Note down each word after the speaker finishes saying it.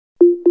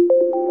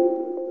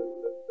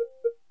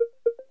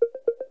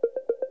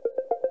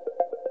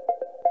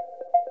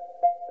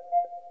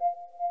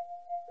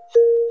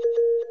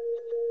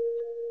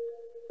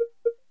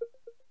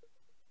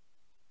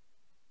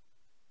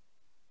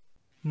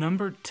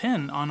number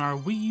 10 on our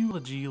Wii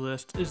Ulogy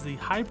list is the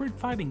hybrid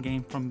fighting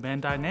game from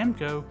Bandai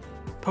Namco,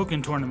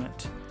 Pokken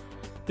Tournament.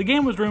 The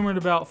game was rumored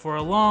about for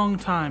a long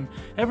time,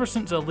 ever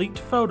since a leaked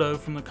photo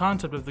from the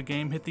concept of the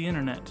game hit the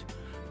internet,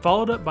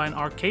 followed up by an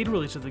arcade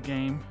release of the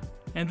game,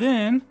 and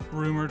then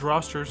rumored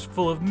rosters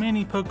full of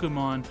many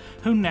Pokemon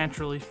who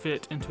naturally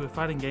fit into a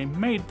fighting game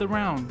made the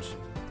rounds.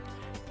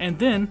 And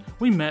then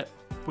we met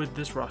with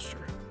this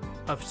roster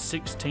of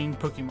 16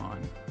 Pokemon.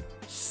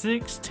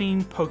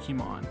 16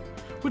 Pokemon,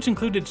 which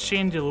included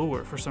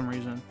Chandelure for some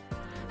reason.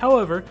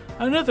 However,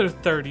 another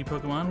 30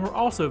 Pokemon were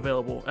also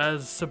available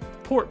as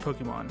support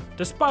Pokemon.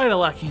 Despite a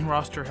lacking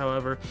roster,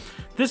 however,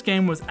 this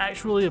game was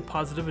actually a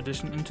positive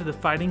addition into the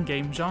fighting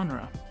game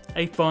genre.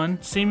 A fun,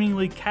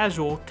 seemingly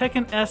casual,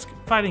 Tekken-esque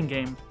fighting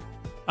game,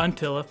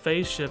 until a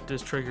phase shift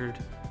is triggered.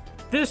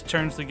 This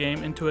turns the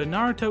game into a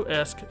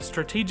Naruto-esque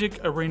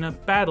strategic arena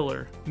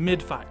battler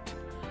mid-fight.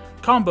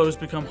 Combos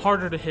become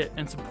harder to hit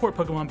and support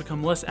Pokemon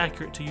become less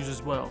accurate to use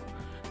as well.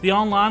 The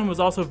online was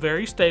also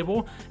very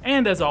stable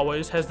and, as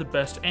always, has the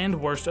best and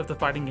worst of the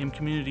fighting game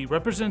community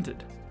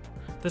represented.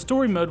 The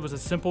story mode was a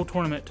simple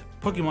tournament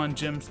Pokemon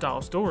Gym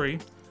style story.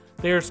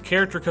 There's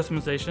character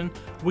customization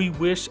we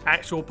wish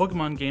actual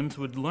Pokemon games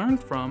would learn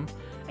from,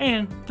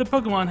 and the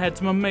Pokemon had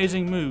some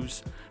amazing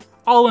moves.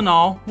 All in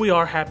all, we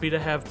are happy to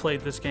have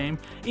played this game,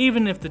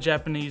 even if the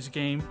Japanese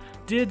game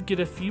did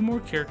get a few more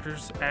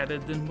characters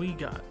added than we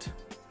got.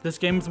 This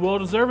game is well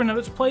deserving of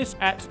its place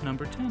at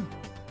number 10.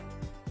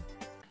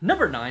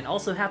 Number 9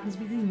 also happens to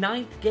be the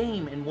 9th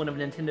game in one of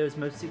Nintendo's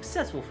most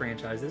successful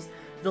franchises,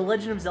 The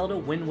Legend of Zelda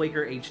Wind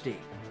Waker HD.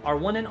 Our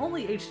one and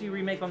only HD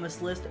remake on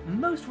this list,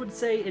 most would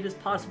say it is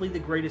possibly the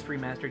greatest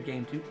remastered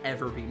game to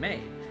ever be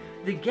made.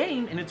 The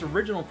game, in its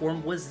original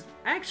form, was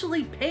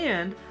actually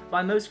panned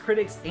by most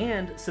critics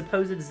and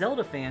supposed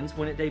Zelda fans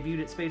when it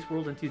debuted at Space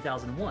World in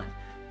 2001.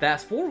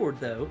 Fast forward,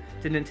 though,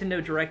 to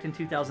Nintendo Direct in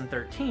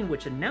 2013,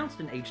 which announced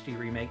an HD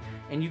remake,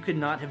 and you could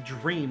not have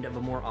dreamed of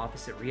a more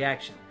opposite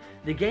reaction.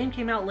 The game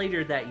came out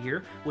later that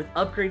year with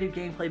upgraded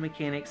gameplay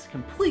mechanics,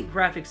 complete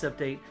graphics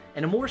update,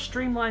 and a more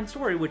streamlined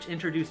story which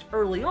introduced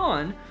early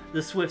on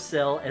the Swift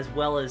Cell as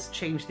well as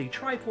changed the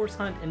Triforce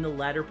Hunt in the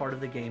latter part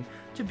of the game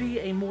to be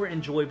a more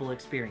enjoyable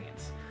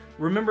experience.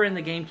 Remember in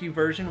the GameCube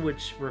version,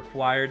 which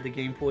required the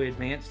Game Boy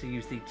Advance to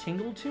use the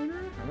Tingle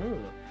Tuner? Oh.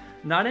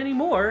 Not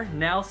anymore.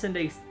 Now send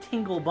a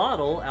Tingle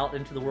bottle out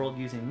into the world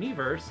using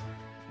Miiverse.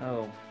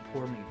 Oh,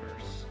 poor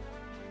Miiverse.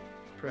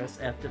 Press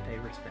F to pay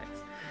respects.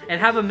 And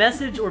have a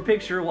message or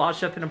picture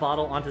wash up in a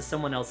bottle onto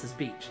someone else's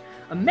beach.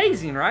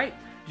 Amazing, right?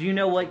 Do you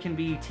know what can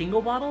be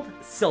Tingle bottled?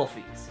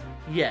 Selfies.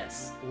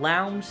 Yes,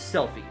 lounge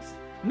selfies.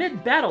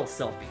 Mid-battle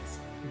selfies.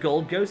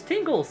 Gold Ghost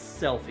Tingle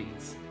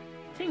selfies.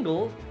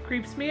 Tingle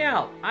creeps me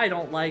out. I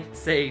don't like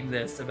saying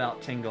this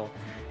about Tingle.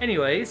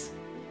 Anyways,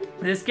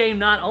 this game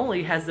not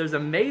only has those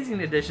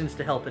amazing additions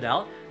to help it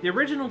out, the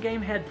original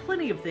game had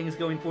plenty of things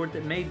going for it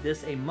that made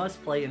this a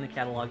must-play in the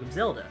catalog of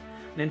Zelda,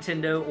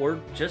 Nintendo, or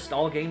just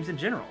all games in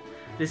general.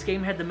 This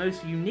game had the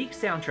most unique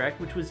soundtrack,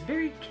 which was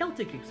very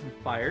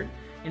Celtic-inspired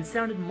and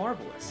sounded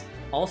marvelous.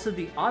 Also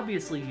the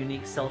obviously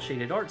unique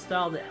cel-shaded art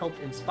style that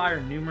helped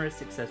inspire numerous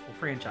successful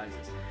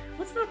franchises.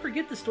 Let's not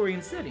forget the story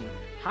and setting.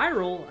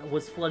 Hyrule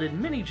was flooded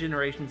many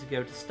generations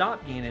ago to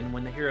stop Ganon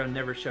when the hero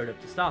never showed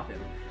up to stop him.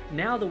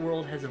 Now the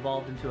world has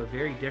evolved into a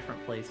very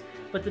different place,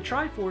 but the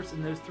Triforce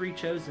and those three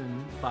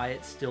chosen by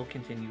it still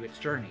continue its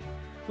journey.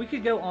 We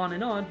could go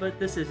on, but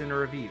this isn't a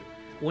review.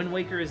 Wind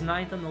Waker is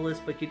 9th on the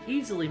list, but could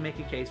easily make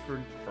a case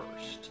for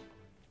 1st.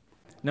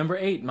 Number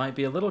 8 might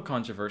be a little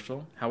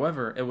controversial,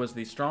 however, it was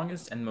the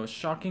strongest and most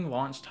shocking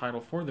launch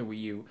title for the Wii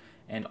U,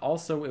 and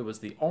also it was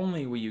the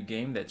only Wii U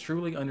game that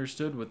truly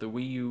understood what the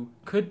Wii U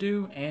could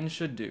do and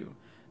should do.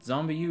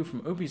 Zombie U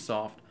from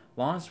Ubisoft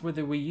launched with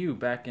the Wii U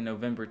back in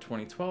November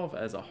 2012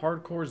 as a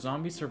hardcore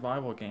zombie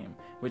survival game,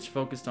 which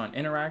focused on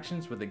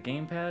interactions with a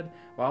gamepad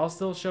while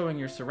still showing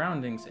your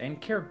surroundings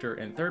and character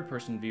in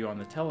third-person view on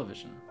the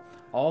television,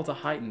 all to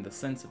heighten the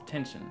sense of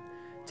tension.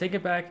 Take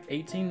it back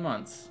 18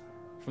 months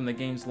from the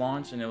game's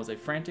launch and it was a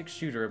frantic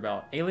shooter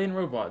about alien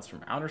robots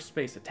from outer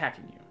space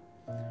attacking you.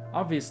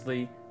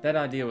 Obviously, that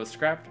idea was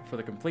scrapped for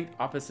the complete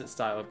opposite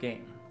style of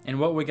game. And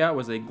what we got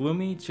was a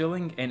gloomy,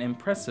 chilling, and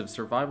impressive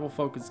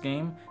survival-focused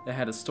game that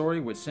had a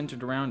story which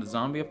centered around a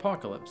zombie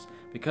apocalypse,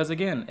 because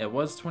again, it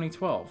was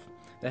 2012,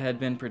 that had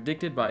been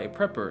predicted by a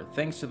prepper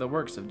thanks to the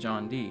works of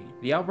John Dee.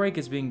 The outbreak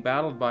is being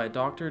battled by a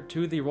doctor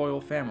to the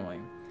royal family,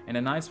 and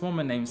a nice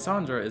woman named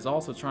Sandra is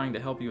also trying to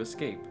help you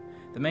escape.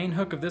 The main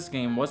hook of this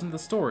game wasn't the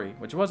story,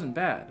 which wasn't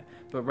bad,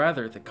 but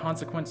rather the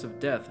consequence of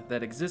death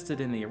that existed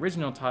in the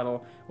original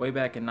title way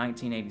back in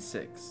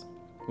 1986.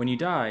 When you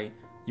die,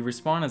 you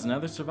respawn as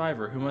another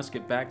survivor who must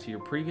get back to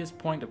your previous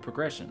point of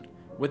progression,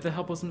 with the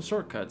help of some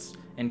shortcuts,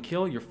 and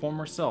kill your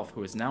former self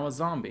who is now a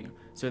zombie,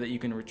 so that you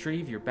can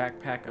retrieve your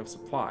backpack of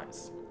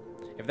supplies.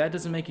 If that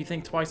doesn't make you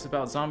think twice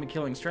about zombie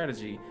killing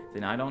strategy,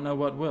 then I don't know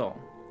what will.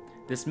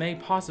 This may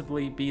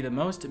possibly be the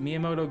most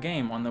Miyamoto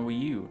game on the Wii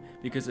U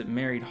because it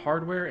married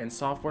hardware and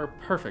software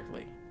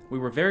perfectly. We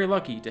were very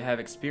lucky to have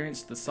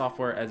experienced the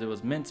software as it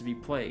was meant to be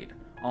played.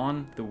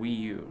 on the Wii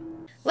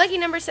U. Lucky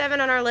number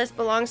 7 on our list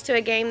belongs to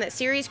a game that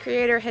series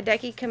creator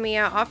Hideki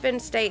Kamiya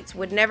often states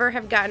would never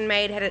have gotten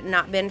made had it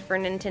not been for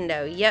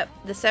Nintendo. Yep,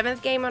 the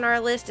 7th game on our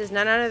list is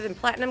none other than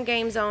Platinum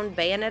Games' own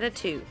Bayonetta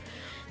 2.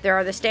 There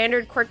are the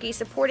standard quirky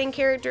supporting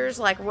characters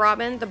like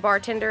Robin, the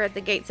bartender at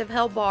the Gates of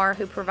Hell bar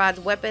who provides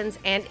weapons,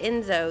 and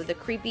Enzo, the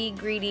creepy,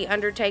 greedy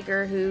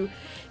Undertaker who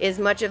is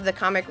much of the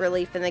comic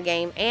relief in the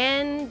game,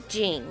 and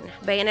Jean,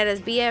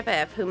 Bayonetta's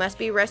BFF, who must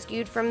be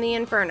rescued from the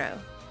Inferno.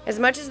 As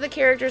much as the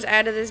characters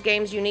add to this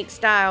game's unique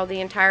style,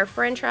 the entire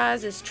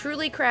franchise is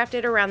truly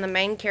crafted around the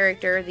main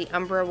character, the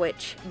Umbra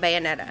Witch,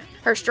 Bayonetta.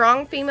 Her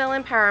strong female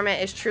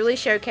empowerment is truly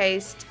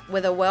showcased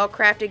with a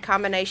well-crafted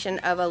combination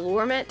of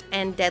allurement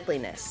and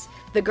deadliness.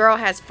 The girl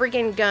has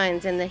freaking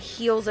guns in the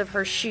heels of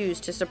her shoes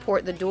to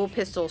support the dual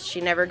pistols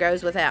she never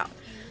goes without.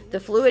 The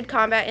fluid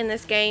combat in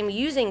this game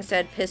using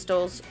said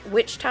pistols,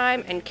 witch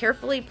time, and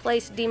carefully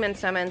placed demon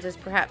summons is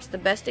perhaps the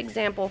best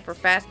example for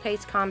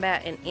fast-paced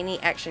combat in any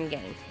action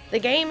game. The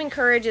game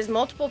encourages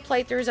multiple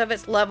playthroughs of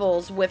its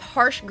levels with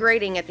harsh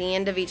grading at the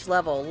end of each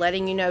level,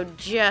 letting you know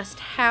just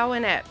how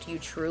inept you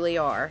truly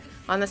are.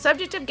 On the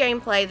subject of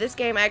gameplay, this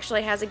game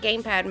actually has a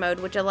gamepad mode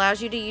which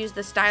allows you to use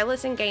the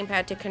stylus and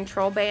gamepad to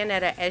control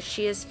Bayonetta as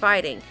she is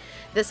fighting.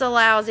 This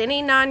allows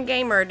any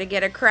non-gamer to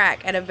get a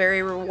crack at a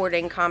very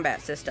rewarding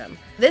combat system.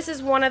 This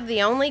is one of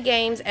the only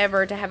games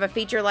ever to have a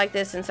feature like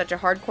this in such a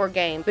hardcore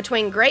game.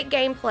 Between great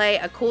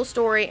gameplay, a cool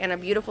story, and a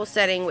beautiful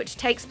setting which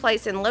takes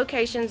place in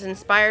locations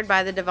inspired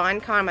by the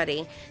Divine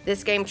Comedy,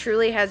 this game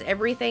truly has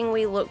everything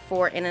we look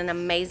for in an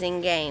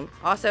amazing game.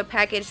 Also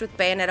packaged with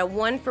Bayonetta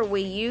 1 for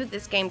Wii U,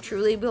 this game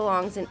truly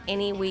belongs in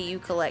any Wii U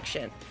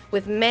collection.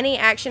 With many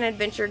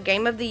Action-Adventure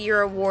Game of the Year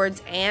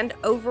awards and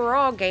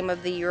overall Game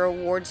of the Year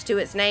awards to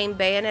its name,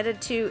 Bayonetta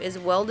 2 is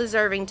well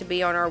deserving to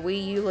be on our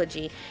Wii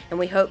Ulogy, and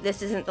we hope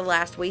this isn't the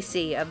last we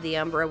see of the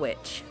Umbra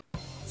Witch.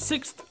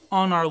 6th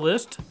on our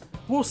list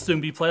will soon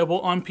be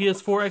playable on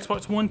PS4,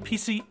 Xbox One,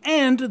 PC,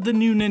 and the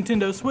new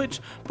Nintendo Switch,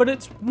 but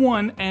its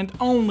one and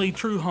only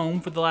true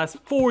home for the last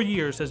 4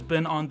 years has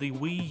been on the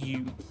Wii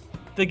U.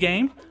 The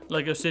game,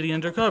 LEGO City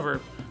Undercover.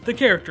 The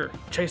character,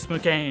 Chase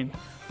McCain.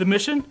 The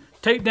mission,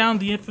 take down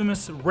the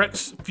infamous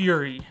Rex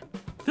Fury.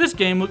 This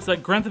game looks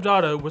like Grand Theft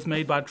Auto was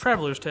made by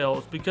Traveler's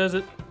Tales, because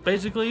it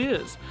basically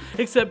is.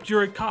 Except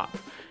you're a cop,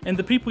 and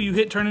the people you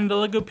hit turn into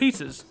Lego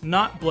pieces,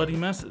 not bloody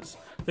messes.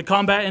 The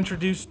combat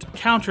introduced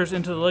counters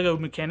into the Lego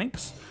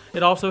mechanics.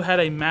 It also had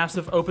a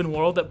massive open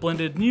world that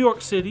blended New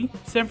York City,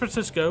 San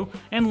Francisco,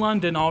 and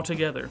London all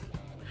together.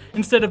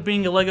 Instead of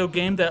being a Lego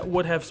game that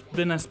would have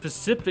been a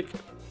specific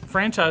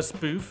franchise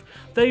spoof,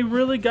 they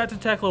really got to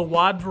tackle a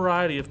wide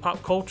variety of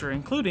pop culture,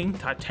 including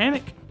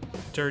Titanic,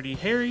 Dirty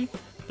Harry,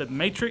 The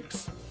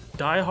Matrix,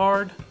 Die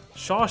Hard,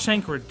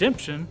 Shawshank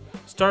Redemption,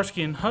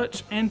 Starsky and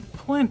Hutch, and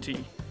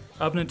plenty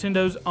of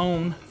Nintendo's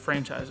own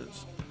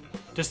franchises.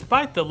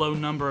 Despite the low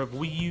number of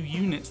Wii U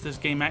units, this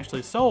game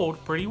actually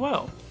sold pretty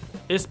well.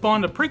 It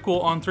spawned a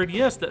prequel on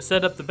 3DS that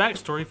set up the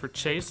backstory for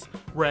Chase,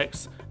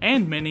 Rex,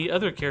 and many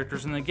other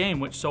characters in the game,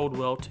 which sold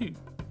well too.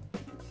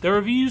 The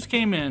reviews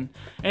came in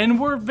and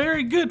were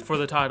very good for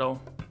the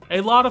title.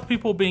 A lot of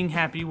people being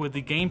happy with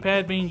the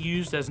gamepad being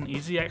used as an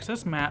easy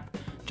access map,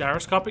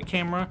 gyroscopic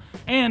camera,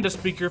 and a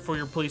speaker for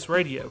your police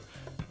radio.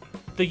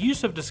 The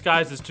use of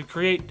disguises to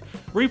create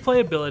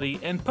replayability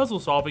and puzzle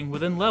solving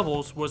within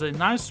levels was a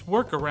nice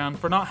workaround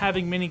for not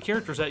having many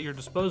characters at your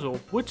disposal,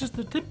 which is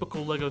the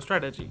typical LEGO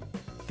strategy.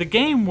 The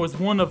game was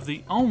one of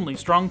the only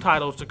strong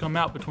titles to come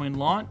out between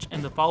launch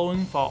and the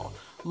following fall.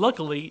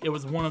 Luckily, it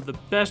was one of the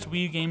best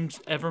Wii U games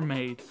ever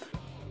made.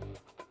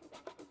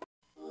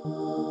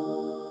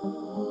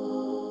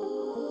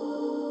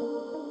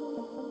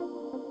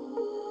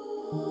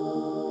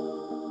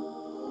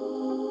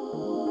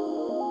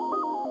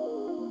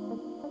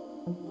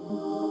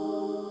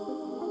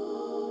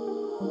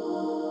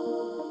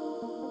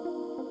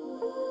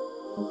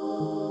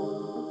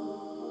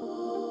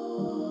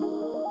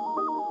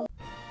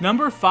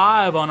 Number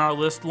 5 on our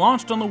list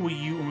launched on the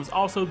Wii U and was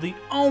also the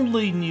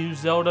only new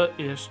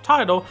Zelda-ish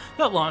title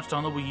that launched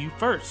on the Wii U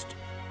first.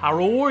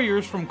 Hyrule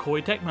Warriors from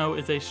Koei Tecmo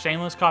is a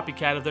shameless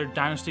copycat of their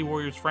Dynasty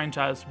Warriors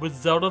franchise with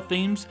Zelda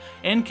themes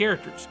and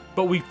characters,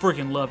 but we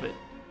freaking love it.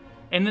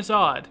 And it's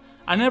odd,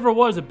 I never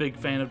was a big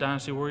fan of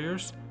Dynasty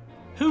Warriors.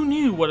 Who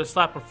knew what a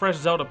slap of fresh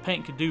Zelda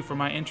paint could do for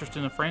my interest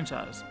in a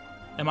franchise?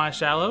 Am I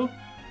shallow?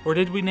 Or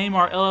did we name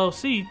our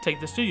LLC Take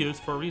the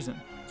Studios for a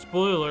reason?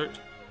 Spoiler alert,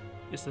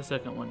 it's the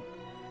second one.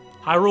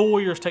 Hyrule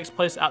Warriors takes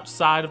place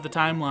outside of the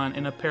timeline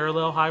in a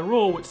parallel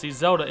Hyrule, which sees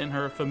Zelda in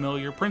her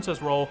familiar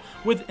princess role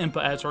with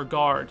Impa as her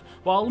guard,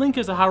 while Link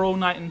is a Hyrule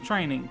Knight in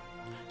training.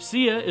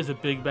 Sia is a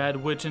big bad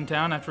witch in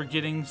town after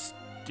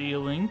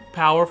stealing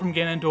power from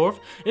Ganondorf.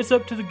 It's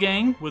up to the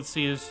gang, with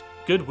Sia's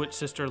good witch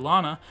sister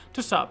Lana,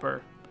 to stop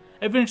her.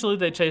 Eventually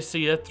they chase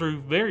Sia through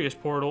various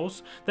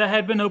portals that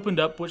had been opened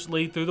up, which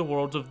lead through the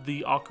worlds of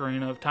the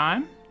Ocarina of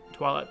Time,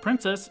 Twilight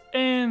Princess,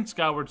 and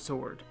Skyward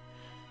Sword.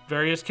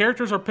 Various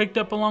characters are picked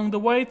up along the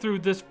way through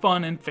this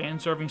fun and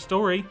fan-serving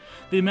story.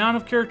 The amount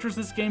of characters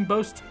this game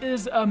boasts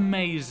is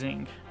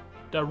amazing.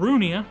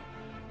 Darunia,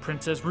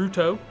 Princess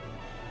Ruto,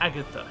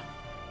 Agatha,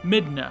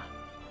 Midna,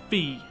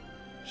 Fi,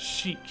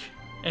 Sheik,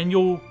 and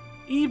you'll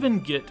even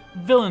get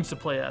villains to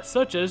play as,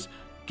 such as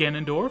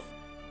Ganondorf,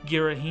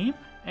 Girahim,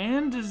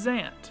 and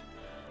Zant.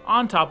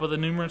 On top of the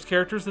numerous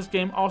characters, this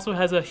game also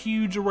has a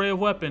huge array of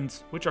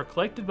weapons, which are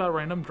collected by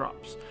random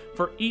drops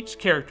for each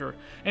character,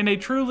 and a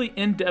truly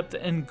in-depth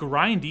and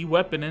grindy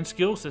weapon and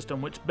skill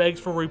system, which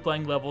begs for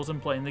replaying levels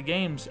and playing the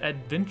game's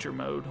adventure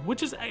mode,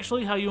 which is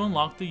actually how you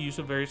unlock the use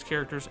of various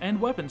characters and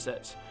weapon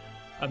sets.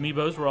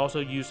 Amiibos were also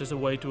used as a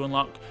way to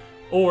unlock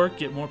or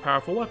get more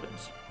powerful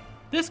weapons.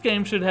 This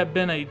game should have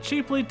been a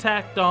cheaply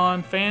tacked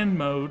on fan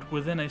mode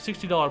within a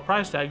 $60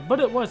 price tag,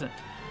 but it wasn't.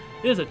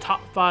 It is a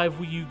top 5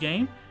 Wii U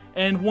game,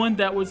 and one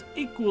that was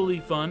equally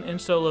fun in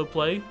solo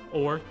play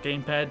or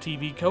gamepad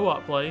TV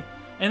co-op play,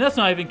 and that's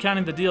not even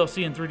counting the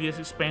DLC and 3DS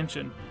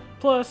expansion,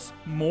 plus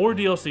more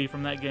DLC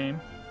from that game.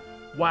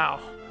 Wow.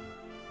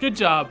 Good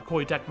job,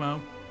 Koei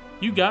Tecmo.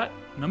 You got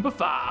number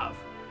 5.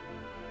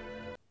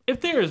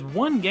 If there is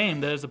one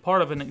game that is a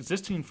part of an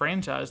existing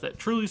franchise that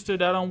truly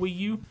stood out on Wii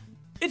U,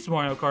 it's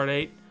Mario Kart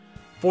 8.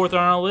 4th on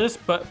our list,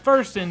 but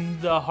first in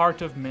the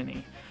heart of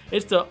many.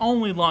 It's the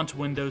only launch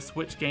Windows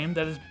Switch game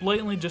that is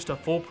blatantly just a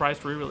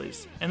full-price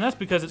re-release, and that's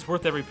because it's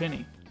worth every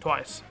penny,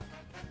 twice.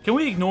 Can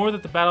we ignore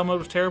that the battle mode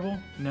was terrible?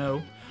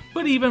 No.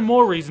 But even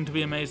more reason to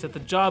be amazed at the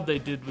job they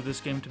did with this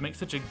game to make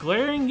such a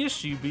glaring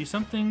issue be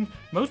something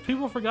most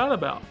people forgot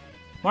about.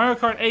 Mario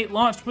Kart 8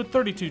 launched with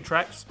 32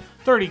 tracks,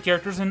 30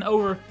 characters, and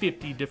over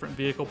 50 different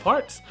vehicle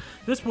parts.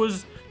 This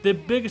was the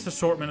biggest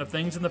assortment of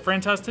things in the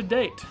franchise to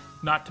date.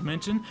 Not to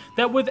mention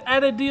that with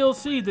added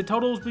DLC, the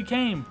totals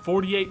became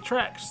 48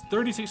 tracks,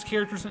 36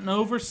 characters, and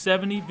over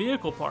 70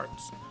 vehicle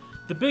parts.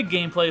 The big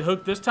gameplay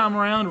hook this time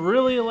around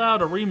really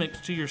allowed a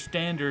remix to your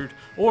standard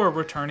or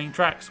returning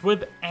tracks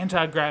with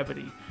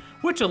anti-gravity,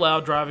 which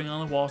allowed driving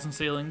on the walls and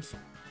ceilings.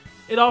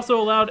 It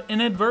also allowed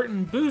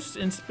inadvertent boosts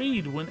in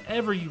speed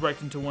whenever you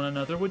wrecked into one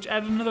another, which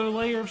added another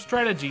layer of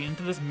strategy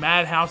into this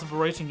madhouse of a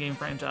racing game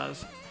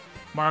franchise.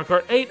 Mario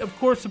Kart 8, of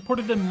course,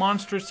 supported the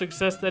monstrous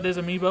success that is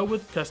Amiibo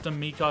with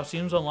custom Mii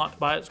costumes unlocked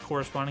by its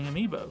corresponding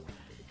Amiibo.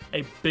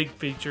 A big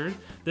feature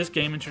this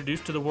game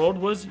introduced to the world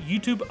was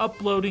YouTube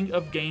uploading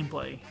of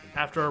gameplay.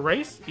 After a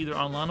race, either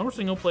online or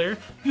single player,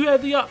 you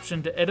had the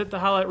option to edit the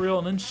highlight reel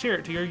and then share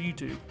it to your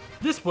YouTube.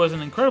 This was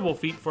an incredible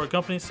feat for a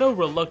company so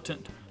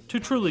reluctant to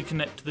truly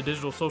connect to the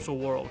digital social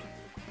world.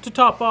 To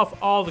top off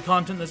all the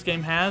content this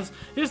game has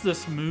is the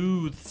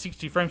smooth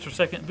 60 frames per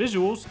second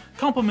visuals,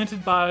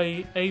 complemented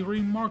by a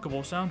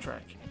remarkable soundtrack.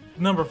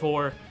 Number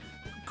 4,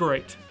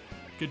 great.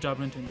 Good job,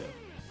 Nintendo.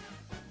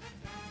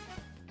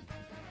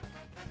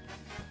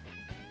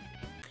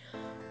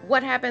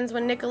 What happens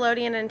when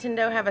Nickelodeon and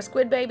Nintendo have a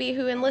squid baby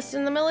who enlists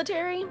in the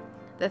military?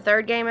 The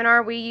third game in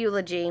our Wii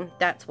Ulogy,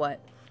 that's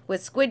what.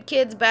 With squid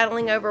kids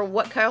battling over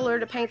what color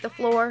to paint the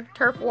floor,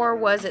 Turf War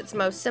was its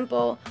most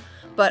simple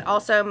but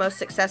also most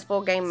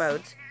successful game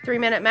modes.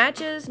 3-minute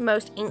matches,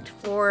 most inked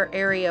floor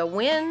area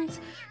wins,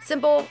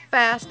 simple,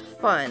 fast,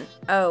 fun.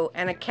 Oh,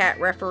 and a cat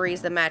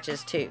referees the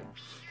matches too.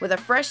 With a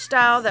fresh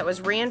style that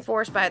was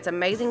reinforced by its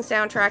amazing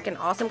soundtrack and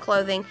awesome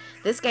clothing,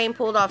 this game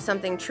pulled off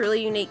something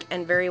truly unique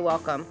and very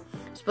welcome.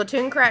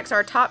 Splatoon cracks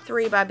our top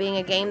 3 by being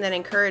a game that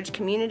encouraged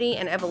community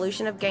and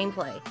evolution of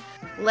gameplay.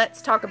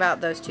 Let's talk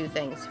about those two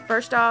things.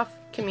 First off,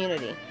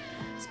 community.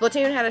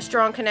 Splatoon had a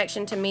strong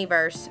connection to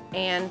Miiverse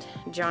and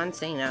John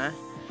Cena,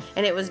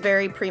 and it was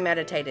very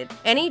premeditated.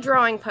 Any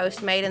drawing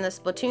post made in the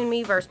Splatoon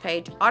Miiverse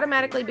page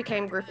automatically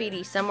became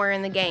graffiti somewhere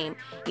in the game,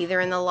 either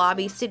in the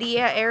lobby city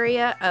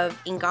area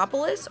of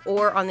Ingopolis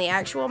or on the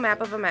actual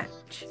map of a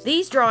match.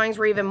 These drawings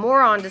were even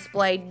more on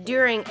display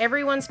during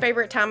everyone's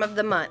favorite time of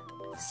the month,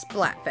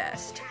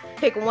 Splatfest.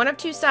 Pick one of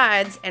 2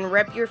 sides and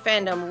rep your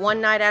fandom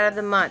one night out of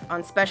the month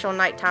on special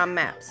nighttime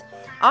maps.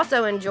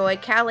 Also enjoy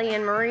Callie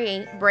and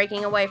Marie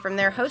breaking away from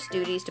their host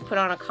duties to put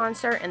on a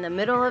concert in the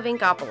middle of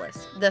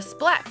Inkopolis. The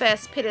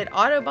Splatfest pitted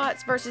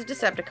Autobots versus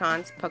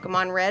Decepticons,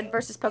 Pokemon Red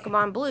versus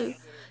Pokemon Blue,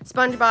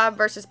 SpongeBob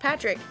versus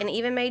Patrick, and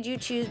even made you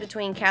choose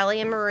between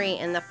Callie and Marie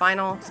in the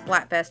final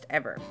Splatfest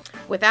ever.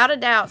 Without a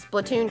doubt,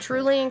 Splatoon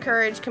truly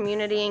encouraged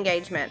community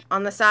engagement.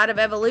 On the side of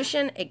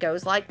evolution, it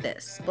goes like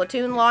this.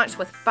 Splatoon launched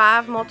with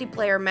 5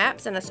 multiplayer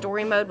maps and a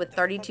story mode with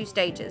 32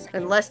 stages.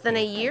 In less than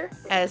a year,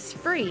 as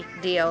free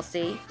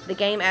DLC, the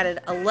game added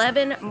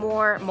 11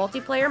 more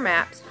multiplayer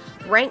maps,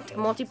 ranked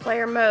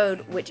multiplayer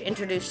mode, which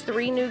introduced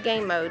 3 new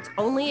game modes,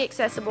 only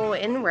accessible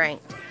in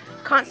ranked,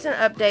 constant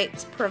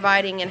updates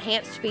providing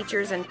enhanced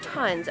features and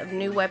tons of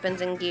new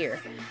weapons and gear.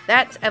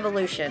 That's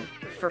evolution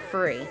for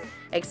free.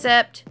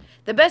 Except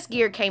the best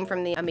gear came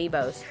from the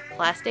Amiibos.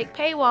 Plastic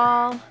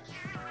paywall.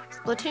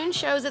 Splatoon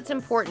shows its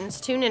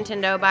importance to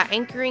Nintendo by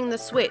anchoring the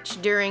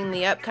Switch during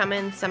the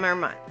upcoming summer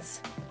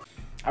months.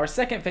 Our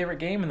second favorite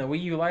game in the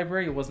Wii U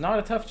library was not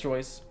a tough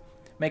choice.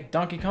 Make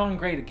Donkey Kong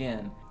great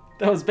again.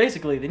 That was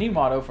basically the new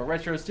motto for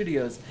Retro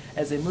Studios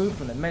as they moved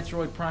from the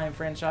Metroid Prime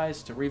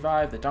franchise to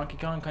revive the Donkey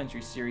Kong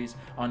Country series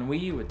on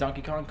Wii U with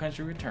Donkey Kong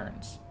Country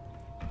Returns.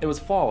 It was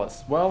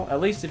flawless, well,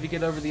 at least if you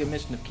get over the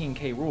omission of King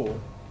K. Rool.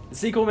 The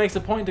sequel makes a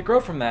point to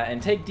grow from that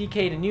and take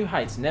DK to new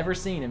heights never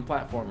seen in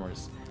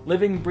platformers.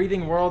 Living,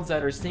 breathing worlds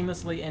that are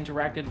seamlessly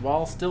interacted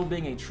while still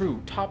being a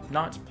true,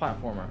 top-notch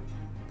platformer.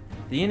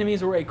 The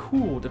enemies were a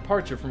cool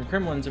departure from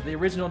Kremlins of the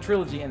original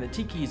trilogy and the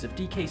Tikis of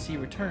DKC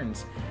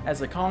Returns, as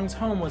the Kong's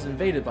home was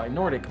invaded by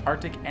Nordic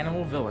Arctic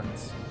animal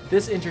villains.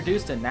 This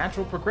introduced a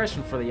natural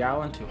progression for the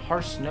island to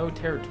harsh snow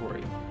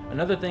territory.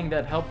 Another thing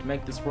that helped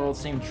make this world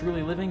seem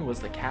truly living was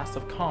the cast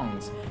of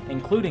Kongs,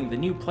 including the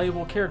new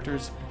playable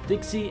characters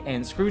Dixie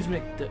and Scrooge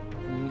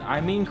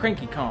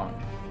Cranky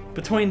Kong.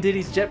 Between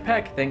Diddy's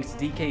jetpack, thanks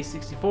to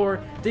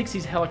DK64,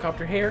 Dixie's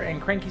helicopter hair,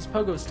 and Cranky's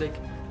pogo stick,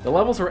 the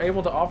levels were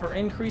able to offer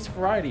increased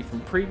variety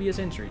from previous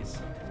entries.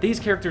 These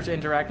characters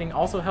interacting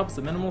also helps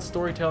the minimal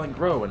storytelling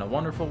grow in a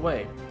wonderful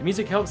way. The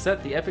music helps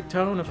set the epic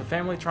tone of a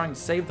family trying to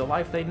save the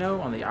life they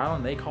know on the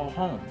island they call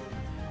home.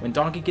 When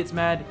Donkey gets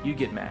mad, you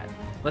get mad.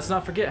 Let's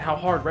not forget how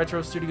hard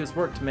Retro Studios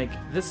worked to make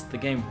this the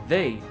game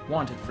they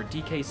wanted for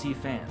DKC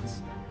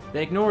fans.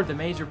 They ignored the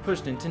major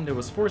push Nintendo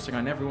was forcing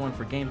on everyone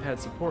for gamepad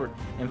support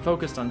and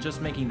focused on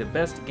just making the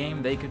best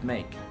game they could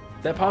make.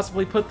 That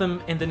possibly put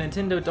them in the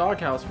Nintendo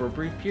doghouse for a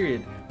brief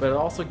period, but it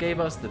also gave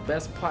us the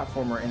best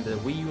platformer in the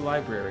Wii U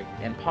library,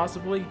 and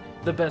possibly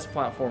the best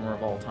platformer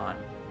of all time.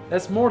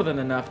 That's more than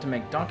enough to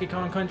make Donkey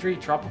Kong Country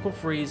Tropical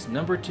Freeze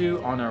number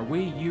 2 on our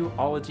Wii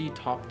Ulogy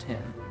Top 10.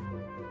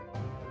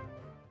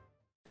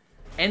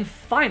 And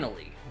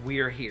finally, we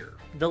are here.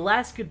 The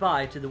last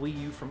goodbye to the Wii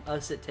U from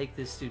us at Take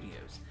This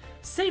Studios.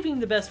 Saving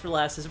the best for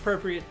last is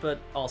appropriate, but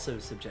also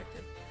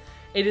subjective.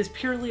 It is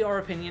purely our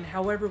opinion,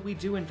 however, we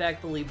do in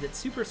fact believe that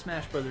Super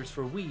Smash Bros.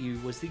 For Wii U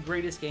was the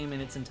greatest game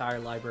in its entire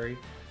library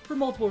for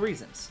multiple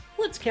reasons.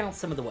 Let's count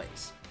some of the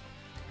ways.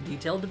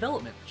 Detailed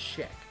development,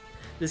 check.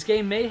 This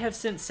game may have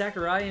sent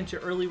Sakurai into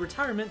early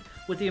retirement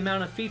with the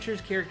amount of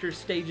features, characters,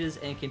 stages,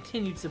 and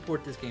continued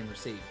support this game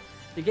received.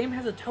 The game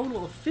has a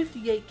total of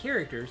 58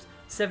 characters,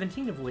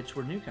 17 of which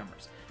were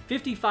newcomers,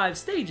 55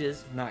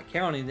 stages, not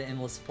counting the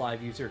endless supply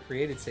of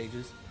user-created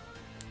stages,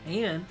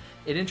 and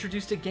it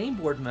introduced a game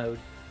board mode,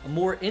 a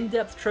more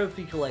in-depth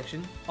trophy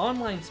collection,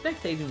 online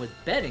spectating with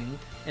betting,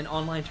 and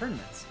online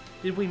tournaments.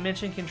 Did we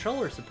mention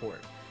controller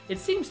support? It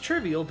seems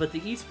trivial, but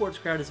the esports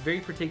crowd is very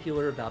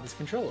particular about its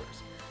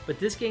controllers. But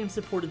this game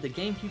supported the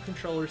GameCube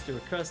controllers through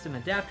a custom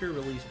adapter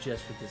released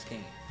just for this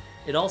game.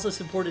 It also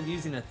supported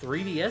using a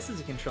 3DS as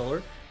a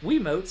controller,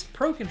 Wiimotes,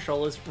 Pro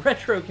controllers,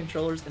 retro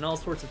controllers, and all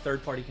sorts of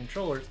third-party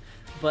controllers,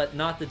 but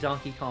not the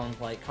Donkey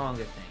Kong-like Konga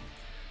thing.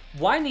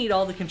 Why need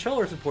all the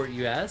controller support,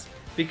 you ask?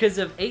 Because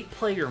of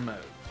 8-player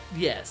mode.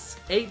 Yes,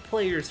 8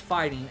 players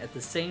fighting at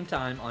the same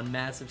time on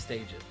massive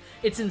stages.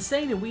 It's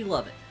insane and we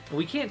love it. And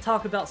we can't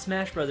talk about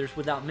Smash Bros.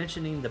 Without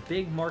mentioning the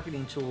big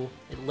marketing tool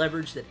it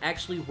leveraged that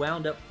actually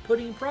wound up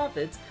putting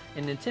profits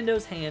in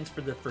Nintendo's hands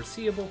for the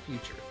foreseeable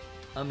future.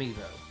 Amiibo.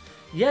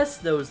 Yes,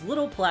 those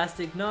little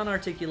plastic,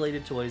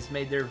 non-articulated toys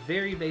made their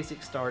very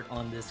basic start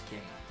on this game.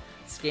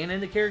 Scan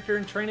in the character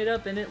and train it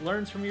up and it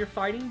learns from your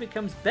fighting,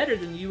 becomes better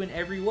than you in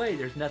every way.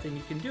 There's nothing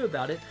you can do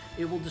about it.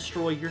 It will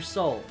destroy your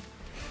soul.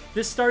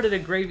 This started a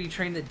gravy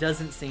train that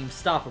doesn't seem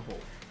stoppable.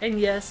 And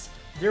yes,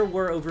 there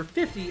were over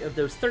 50 of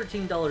those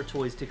 $13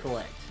 toys to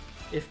collect.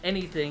 If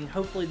anything,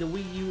 hopefully the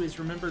Wii U is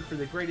remembered for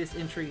the greatest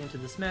entry into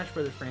the Smash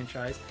Bros.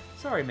 Franchise.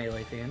 Sorry,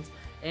 Melee fans.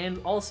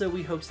 And also,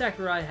 we hope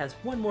Sakurai has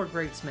one more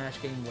great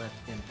Smash game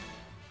left in him.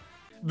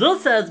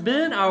 This has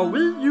been our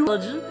Wii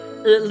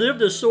Ulogy. It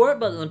lived a short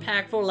but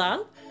impactful life.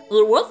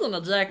 It wasn't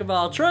a jack of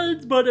all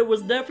trades, but it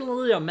was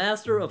definitely a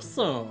master of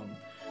some.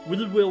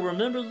 We will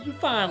remember you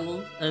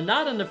finally, and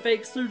not in the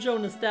fake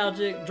Sujo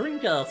nostalgic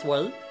Dreamcast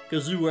way,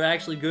 because you were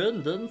actually good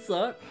and didn't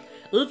suck.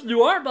 If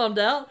you are bummed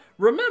out,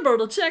 remember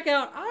to check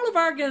out all of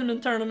our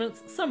gaming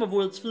tournaments, some of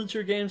which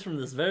feature games from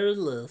this very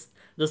list.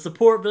 They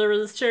support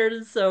various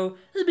charities, so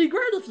it'd be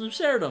great if you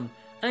shared them.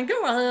 And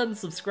go ahead and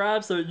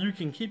subscribe so you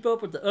can keep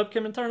up with the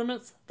upcoming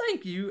tournaments.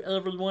 Thank you,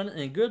 everyone,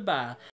 and goodbye.